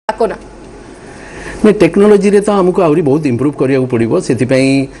भावना नहीं टेक्नोलोजी रे तो हमको आउरी बहुत इम्प्रूव करिया पड़ो से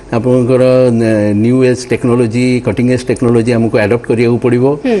आपंकर new age technology cutting edge technology हमको एडप्ट करिया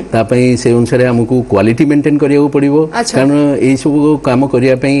पड़ो से अनुसार हमको क्वालिटी मेंटेन करिया पड़ो कारण यही सब काम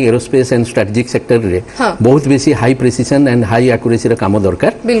करने एरोस्पेस एंड स्ट्रेटेजिक सेक्टर रे बहुत बेसी high precision and high accuracy काम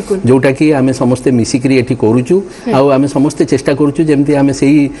दरकार जोटा कि आम समस्ते मिसिकी एठी करूचु आम समस्ते चेष्टा करूचु जमती आम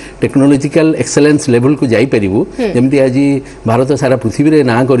से टेक्नोलोजिकल एक्सेलेंस लेवल को जाई परिबु जमती आज भारत सारा पृथ्वी रे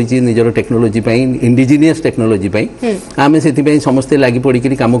ना करिछि निजर टेक्नोलोजी इंडिजिनियस टेक्नोलोजी आम से समस्ते लगी पड़ी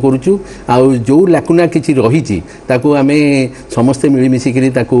कम करुचु आउ जो लाकुना किसी रही आम समस्ते मिलमिशिकी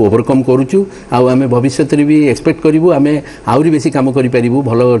ओवरकम करुचु आम भविष्य भी एक्सपेक्ट करूँ आम आहरी बेसी कम करूँ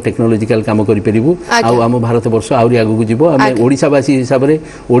भल टेक्नोलोजिकल कम करूँ आम भारत वर्ष आहरी आगू जीव आम ओडिशावासी हिसाब से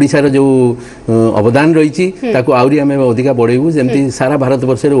ओडिशार जो अवदान रही आहरी आम अधिका बढ़ेबू जमी सारा भारत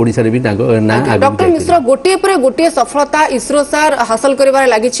वर्ष ओडिशा भी ना डॉक्टर मिश्र गोटे पर गोटे सफलता इसरो सार हासिल कर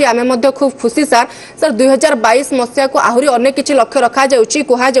लगी आम खूब खुशी सार सर 2022 मसीहा को आहरी अनेक किछि लक्ष्य रखा जाउची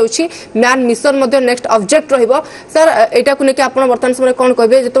कोहा जाउची मैन मिशन मध्ये नेक्स्ट ऑब्जेक्ट रहइबो सर एटा को नेके आपण वर्तमान समय कोन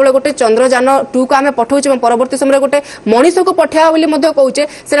कहबे जेतबेले गोटे चंद्रयान 2 को आमे पठौचे परवर्ती समय गोटे मनीष को पठा बोली मध्ये कहउचे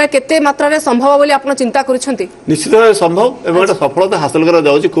सेना केते मात्रा रे संभव बोली आपण चिंता करूछंती निश्चित संभव एवं एटा सफलता हासिल करा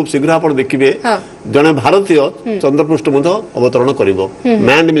जाउची खूब शीघ्र आपण देखिबे जने भारतीय चंद्रपृष्ठ मध्ये अवतरण करिवो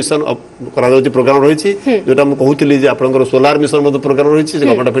मैन मिशन करा जाउची प्रोग्राम रहिछि जेटा हम कहउतिली जे आपनकर सोलार मिशन मध्ये प्रोग्राम रहिछि जे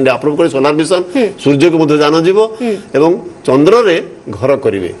गवर्नमेंट ऑफ इंडिया अप्रूव करी सोलार मिशन सूर्य को मध्य जान जीव एवं चंद्र रे घर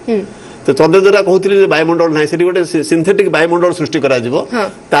करिवे तो चंद्र जरा कहते वायुमंडल ना गोटे सिंथेटिक वायुमंडल सृष्टि करा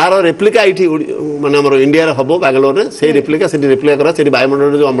तार रेप्लिका ये माने हमर इंडिया रे हबो बांग्लोर रे से रेप्लिका करा से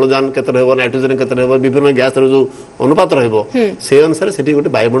वायुमंडल जो अम्लजान केते रहबो नाइट्रोजन केते रहबो विभिन्न गैस रो जो अनुपात रहबो से अनुसार सेठी गोटे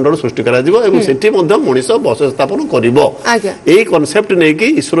वायुमंडल सृष्टि करा जीवो एवं सेठी मध्ये मनुष्य बस स्थापन करिवो एई कांसेप्ट नै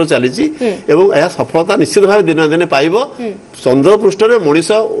कि इसरो चलीची एवं या सफलता निश्चित भाव दिन दिन पाइबो चंद्र पृष्ठ रे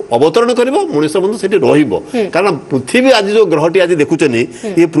मनुष्य अवतरण करिवो मनुष्य बंधु सेठी रहिबो कारण पृथ्वी आज जो ग्रहटी आज देखुचनी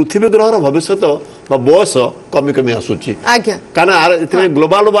ये पृथ्वी ग्रह भविष्य बयस कमी कमी आसूची कारण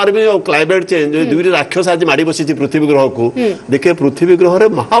ग्लोबल वार्मिंग और क्लाइमेट चेंज दुई राक्षस आज माड़ी बसी पृथ्वी ग्रह को देखिए पृथ्वी ग्रह में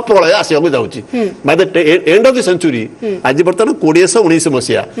महाप्रलय आसवाक जाऊँगी by the end of the century आज बर्तमान 2019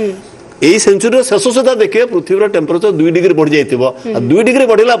 मसीहा यही सेंचुरी शेष सुधा देखिए पृथ्वी टेम्परेचर 2 डिग्री बढ़ी जाइए 2 डिग्री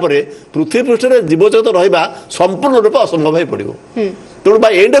बढ़ला पृथ्वी पृष्ठ में जीवजगत रहा संपूर्ण रूप असंभव हो पड़ो तेणु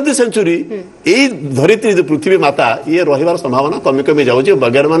bye end of the century यही धरित्री जो पृथ्वी माता ये रही संभावना कमी कमी जाऊँगी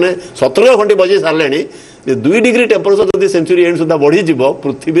वैज्ञानिक मैंने 17 घंटे बजे सारे 2 डिग्री टेम्परेचर जब सेंचुरी एंड सुधा बढ़ीज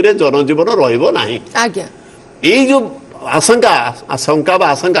पृथ्वी में जनजीवन रहा यही जो आशंका आशंका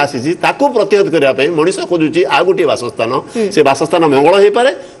आसी प्रतिहत करने मनुष्य खोजुची आ गोटे बासस्थान से बासस्थान मंगल हो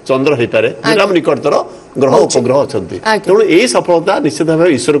पारे चंद्र हो पारे निकटतर ग्रह उपग्रह अच्छा तेणु यही सफलता निश्चित भाव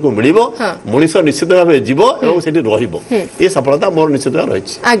ईश्वर को मिल मनुष्य निश्चित भाव जीव और ये सफलता मोर निश्चित भाव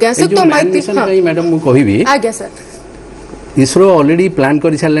रही मैडम कहि इसरो ऑलरेडी प्लान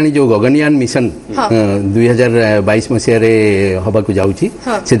कर सारे जो गगनयान मिशन 2022 मसीह हवा को जाऊँगी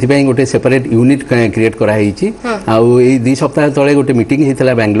से गोटे सेपरेट यूनिट क्रिएट कराई दु सप्ताह तले गोटे मीटिंग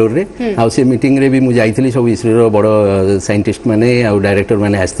होता बेंगलोर रे आ से मीटिंग रे भी मुझे जाइली सब इसरो बड़ साइंटिस्ट माने आ डायरेक्टर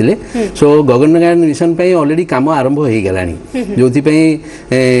माने आसते सो गगनयान मिशन ऑलरेडी काम आरंभ हो गला जो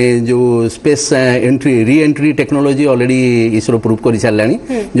जो space entry re entry technology already ISRO prove कर सारे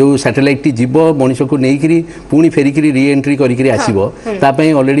जो सैटेलाइट टी जीव मनुष्य को लेकिन पुणी फेरिक री एंट्री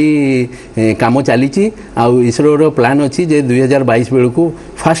करी ऑलरेडी काम चली इसरो प्लान अच्छी 2022 बेलू को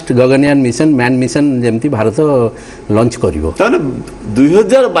fast Gaganyaan mission man mission जमती भारत लॉन्च करिवो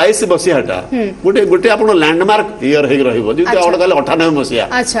 2022 मसीहाटा गोटे गोटे आपण लैंडमार्क ईयर हे रहइबो जे 98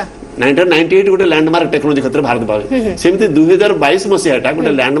 मसीहा 1998 गोटे लैंडमार्क टेक्नोलॉजी क्षेत्र भारत पावे सेमती 2022 मसीहाटा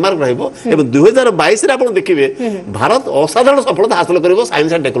गोटे लैंडमार्क रहइबो एवं 2022 रे आपण देखिबे भारत असाधारण सफलता हासिल करिवो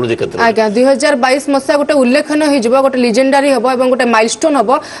साइंस एंड टेक्नोलॉजी क्षेत्र आगा 2022 मसीहा गोटे उल्लेखनीय हे जबो गोटे लेजेंडरी हबो एवं गोटे माइलस्टोन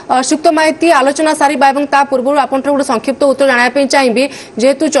हबो सुक्त माहिती आलोचना सारिबा एवं ता पूर्व आपण गोटे संक्षिप्त उत्तर जाना पे चाहिबी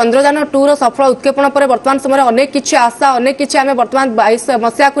जेहेतु चंद्रयान 2 रो सफल उत्क्षेपण पर वर्तमान समय अनेक किछि आशा अनेक किछि आमे वर्तमान 22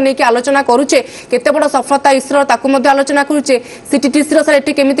 मसीहा को नेकी आलोचना करूचे केते बड़ सफलता इसरो ताकू मध्ये आलोचना करूचे सीटीटीसी रो सर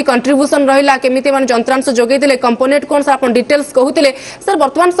एटी केमिति कंट्रीब्यूशन रहिला केमिति मान जंत्रांश जोगै देले कंपोनेंट कोन सर आपण डिटेल्स कहूतिले सर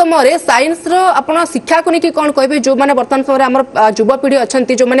वर्तमान समय रे साइंस रो आपण शिक्षा को नेकी कोन कहबे जो माने वर्तमान समय हमर युवा पीढ़ी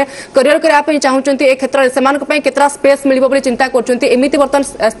अछंती जो माने करियर करिया पे चाहउचंती ए क्षेत्र सेमान को पे केतरा स्पेस मिलिबो बोली चिंता करचंती एमिति वर्तमान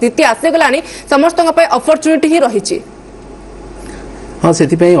स्थिति आसे गलानी समस्त पे अपॉर्चुनिटी ही रहिछि हाँ से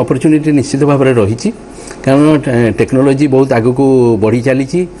अपॉर्चुनिटी निश्चित भाव में रही कारण टेक्नोलोजी बहुत आग को बढ़ी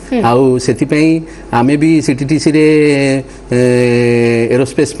चली आउ से आमे भी सीटीटीसी रे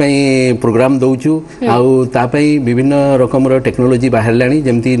एरोस्पेस प्रोग्राम दौचु आउ तापाई विभिन्न रकम टेक्नोलोजी बाहर लानी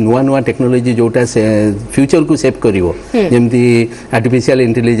जेमती नुआ नुआ टेक्नोलोजी जोटा फ्यूचर को save करिवो जेमती artificial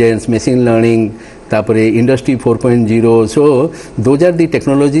intelligence machine learning तापरे industry 4.0 so those are the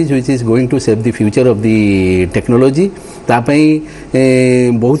technologies which is going to save the future of the technology तापाई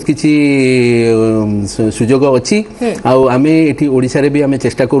बहुत किछि सुजोग अछि आउ आमे एठी ओडिसा रे भी आमे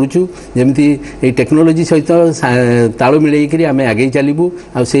चेष्टा करूछु जेमती ए टेक्नोलॉजी सहित ताळ मिलेई करी आमे आगे चलिबु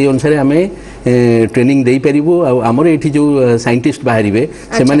आ से अनुसार आमे ट्रेनिंग देई परिबु आ हमर एठी जो साइंटिस्ट बाहरिबे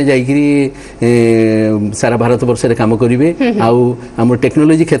से माने जाई करी सारा भारत वर्ष रे काम करिवे आउ हमर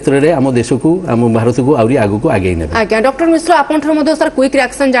टेक्नोलॉजी क्षेत्र रे हम देश को हम भारत को आउरी आगु को आगे नेबे। आज्ञा डॉक्टर मिश्र आपन थर मध्ये सर क्विक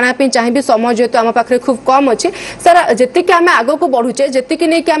रिएक्शन जाना पे चाहिबे समय जेतो हम पाखरे खूब कम अछि सर जेति कि हमें आगो को बढ़ुचे जेति कि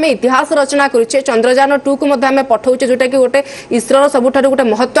नै कि हमें इतिहास रचना करूचे चंद्रयान 2 को मध्ये हमें पठौचे जोटा कि गोटे इसरो सबुठार गोटे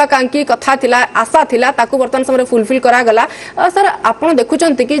महत्वाकांक्षी कथा थिला आशा थिला ताकू वर्तमान समय फुलफिल करा गला सर आपन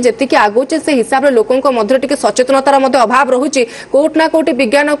देखुचंती कि जेति कि आगोचे से हिसाब रे लोकन को मध्ये टिके सचेतनतार मध्ये अभाव रहुची कोट ना कोटी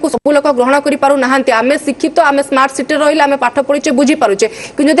विज्ञान को सब लोक ग्रहण करि पारु नाहंती आमे शिक्षित आमे स्मार्ट सिटी रहिला आमे पाठ पढिचे बुझी पारुचे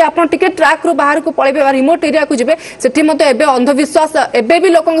कि जदि आपन टिके ट्रैक रो बाहर को पळेबे रिमोट एरिया को जिबे सेठी मध्ये एबे अंधविश्वास एबे भी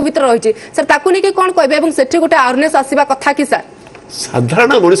लोकन के भीतर रहिची सर ताकू नै कि कोन कहबे एवं सेठी गोटे अवेयरनेस आसीबा कथा कि सर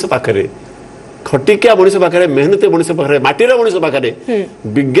साधारण मनुष्य पाखरे खटिकिया मनुष्य पाखरे मेहनती मनुष्य पाखरे माटीर मनुष्य पाखरे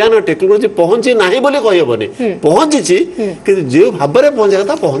विज्ञान टेक्नोलॉजी पहुंची नाही बोली कहबनी पहुंची कि जे भाबरे पहुंचा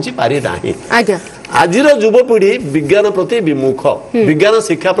था पहुंची पारि नाही आज्ञा आजिर युवपीढ़ी विज्ञान प्रति विमुख विज्ञान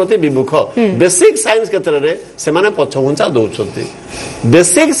शिक्षा प्रति विमुख बेसिक साइंस क्षेत्र में से पछघुंचा दौरान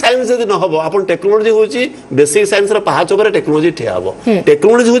बेसिक साइंस जदि न हम आप टेक्नोलॉजी होची बेसिक साइंस पहाच पर टेक्नोलॉजी ठिया हम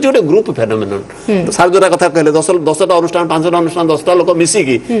टेक्नोलॉजी होची गोटे ग्रुप फेनोमेनन सार जोरा कथा कहले 10टा अनुष्ठान 5टा अनुष्ठान 10टा लोक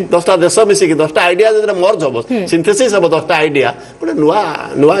मिसिकी 10टा देश मिसिकी 10टा आइडिया जदि मर्ज हम सिंथेसिस हम 10टा आइडिया गोटे नुआ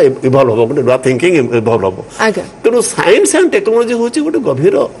नुआ इवॉल्व हो गोटे नुआ थिंकिंग इवॉल्व हो तेणु साइंस एंड टेक्नोलॉजी होची गोटे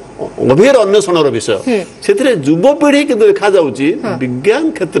गभीर गभीर अन्वेषणर विषय से युवपीढ़ी कि देखा जाउची विज्ञान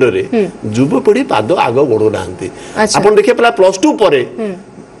क्षेत्र में युवपीढ़ी पाद आग बढ़ू ना आप देखिए पहला +2 पर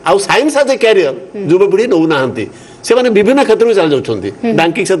आउ साइंस एज ए कैरियर युवपीढ़ी नौ ना से माने विभिन्न क्षेत्र में चल जाउछंती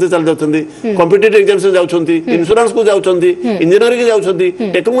बैंकिंग क्षेत्र चल जाउछंती कॉम्पिटिटिव एग्जाम से जाउछंती इंश्योरेंस को जाउछंती इंजीनियरिंग के जाउछंती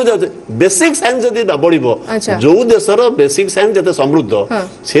टेक्नोलॉजी जाउछंती बेसिक साइंस जदी न बढ़िबो जो देशर बेसिक साइंस जते समृद्ध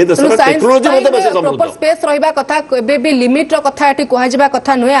से देशर टेक्नोलॉजी मते बेसी समृद्ध प्रॉपर स्पेस रहिबा कथा केबे भी लिमिट रो कथा एठी कोहा जिबा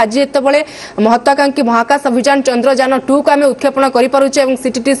कथा नहे आज एते बळे महत्वाकांक्षी महाकाश अभियान चंद्रयान 2 को हमें उत्क्षेपण करि पारुचे एवं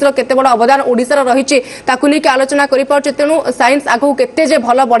सिटीटीस रो केते बड़ अवदान ओडिसा रो रहिचे ताकू नै कि आलोचना करि पारुचे तेनु साइंस आगु केते जे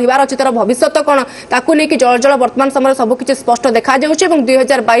भलो बढ़िबार अछि तर भविष्यत कोन ताकू नै कि जळ वर्तमान समय सब किछि स्पष्ट देखा जाउछि एवं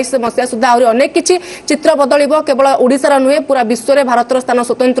 2022 मसिया सुधा और अनेक किछि चित्र बदलिबो केवल ओडिसा नुहे पूरा विश्व रे भारत स्थान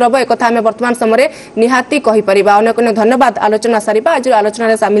स्वतंत्र हो एक हमें वर्तमान समय निहाती कहि परिबा अनेक अनेक धन्यवाद आलोचना सारिबा आज आलोचना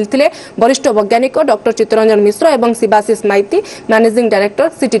रे शामिल थिले वरिष्ठ वैज्ञानिक डॉक्टर चित्तरंजन मिश्र एवं शिवाशिष माइती मैनेजिंग डायरेक्टर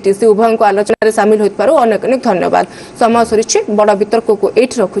सीटीटीसी उभय को आलोचना रे शामिल होइत पारो अनेक अनेक धन्यवाद समय सरिछि बड़ वितर्क को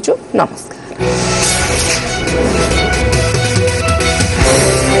एठ रखुछु नमस्कार।